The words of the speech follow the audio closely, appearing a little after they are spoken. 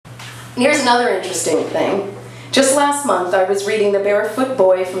Here's another interesting thing. Just last month, I was reading The Barefoot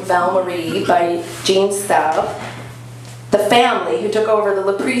Boy from Val Marie by Jean Staub. The family who took over the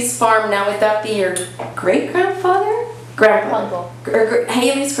Laprise farm, now would that be your great-grandfather? Grandpa. Uncle.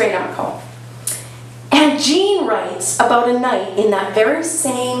 Haley's great-uncle. And Jean writes about a night in that very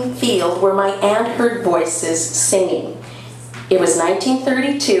same field where my aunt heard voices singing. It was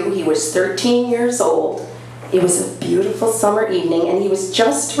 1932, he was 13 years old. It was a beautiful summer evening, and he was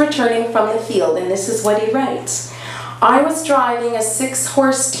just returning from the field, and this is what he writes. I was driving a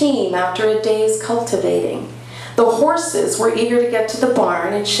 6-horse team after a day's cultivating. The horses were eager to get to the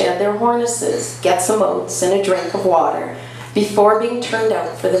barn and shed their harnesses, get some oats and a drink of water, before being turned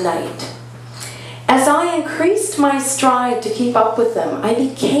out for the night. As I increased my stride to keep up with them, I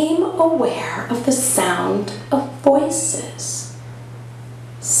became aware of the sound of voices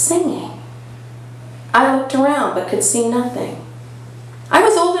singing. I looked around but could see nothing. I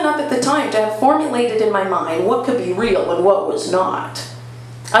was old enough at the time to have formulated in my mind what could be real and what was not.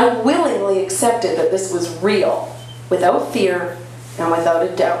 I willingly accepted that this was real, without fear and without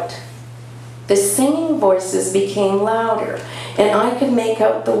a doubt. The singing voices became louder, and I could make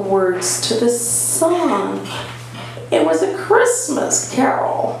out the words to the song. It was a Christmas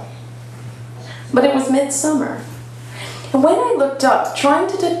carol, but it was midsummer. And when I looked up, trying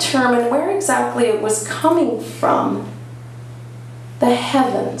to determine where exactly it was coming from, the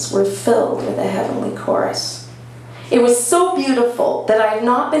heavens were filled with a heavenly chorus. It was so beautiful that I have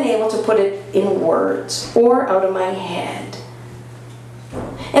not been able to put it in words or out of my head.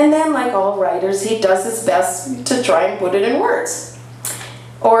 And then, like all writers, he does his best to try and put it in words.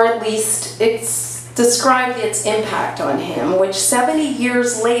 Or at least describe its impact on him, which 70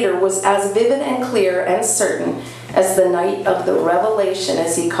 years later was as vivid and clear and certain as the night of the revelation,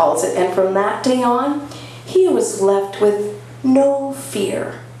 as he calls it. And from that day on, he was left with no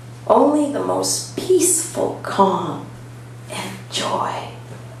fear, only the most peaceful calm and joy.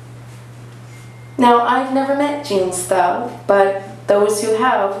 Now, I've never met Jean Staub, but those who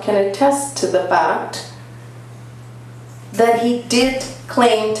have can attest to the fact that he did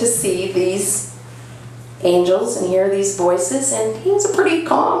claim to see these angels and hear these voices, and he was a pretty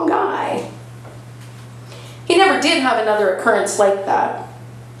calm guy. He never did have another occurrence like that.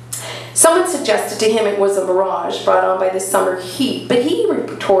 Someone suggested to him it was a mirage brought on by the summer heat, but he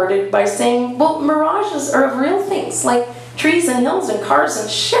retorted by saying, well, mirages are of real things, like trees and hills and cars and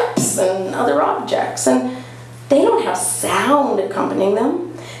ships and other objects, and they don't have sound accompanying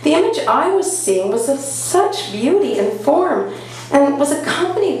them. The image I was seeing was of such beauty and form, and was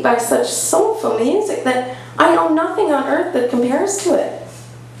accompanied by such soulful music that I know nothing on earth that compares to it.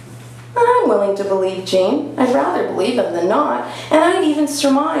 I'm willing to believe Jean. I'd rather believe him than not. And I'd even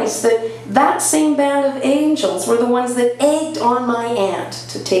surmise that that same band of angels were the ones that egged on my aunt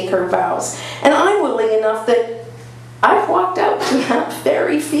to take her vows. And I'm willing enough that I've walked out to that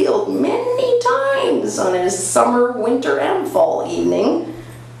very field many times on a summer, winter, and fall evening.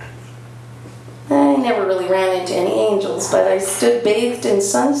 I never really ran into any angels, but I stood bathed in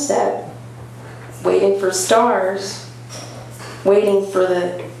sunset, waiting for stars, waiting for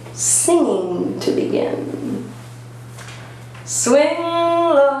the singing to begin. Swing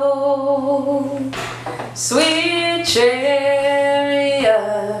low, sweet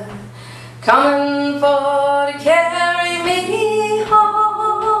chariot, coming for to carry me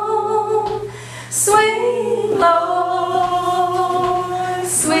home. Swing low,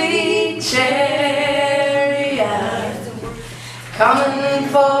 sweet chariot, coming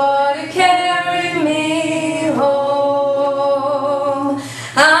for to carry me home.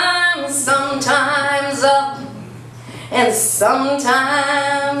 I'm sometimes up and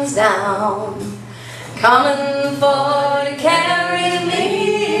sometimes down, coming for to carry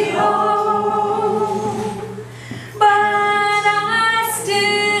me home. But I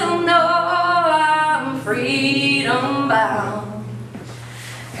still know I'm freedom bound,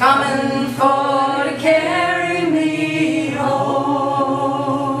 coming for to carry me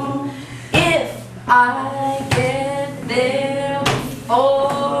home. If I get there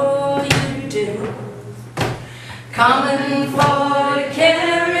before you do, coming for to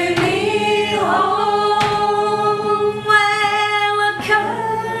carry me home. Well, I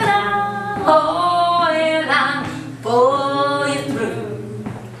cut out hole and I pull you through,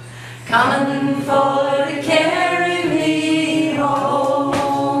 coming for to carry me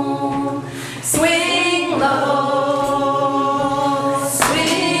home. Swing low,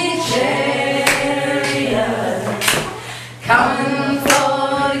 sweet chariot, coming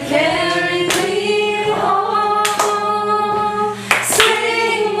for to carry me home.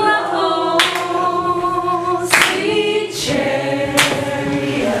 Swing low, sweet chariot,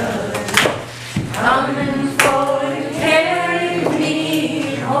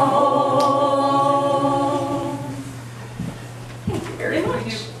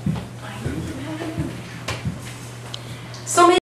 So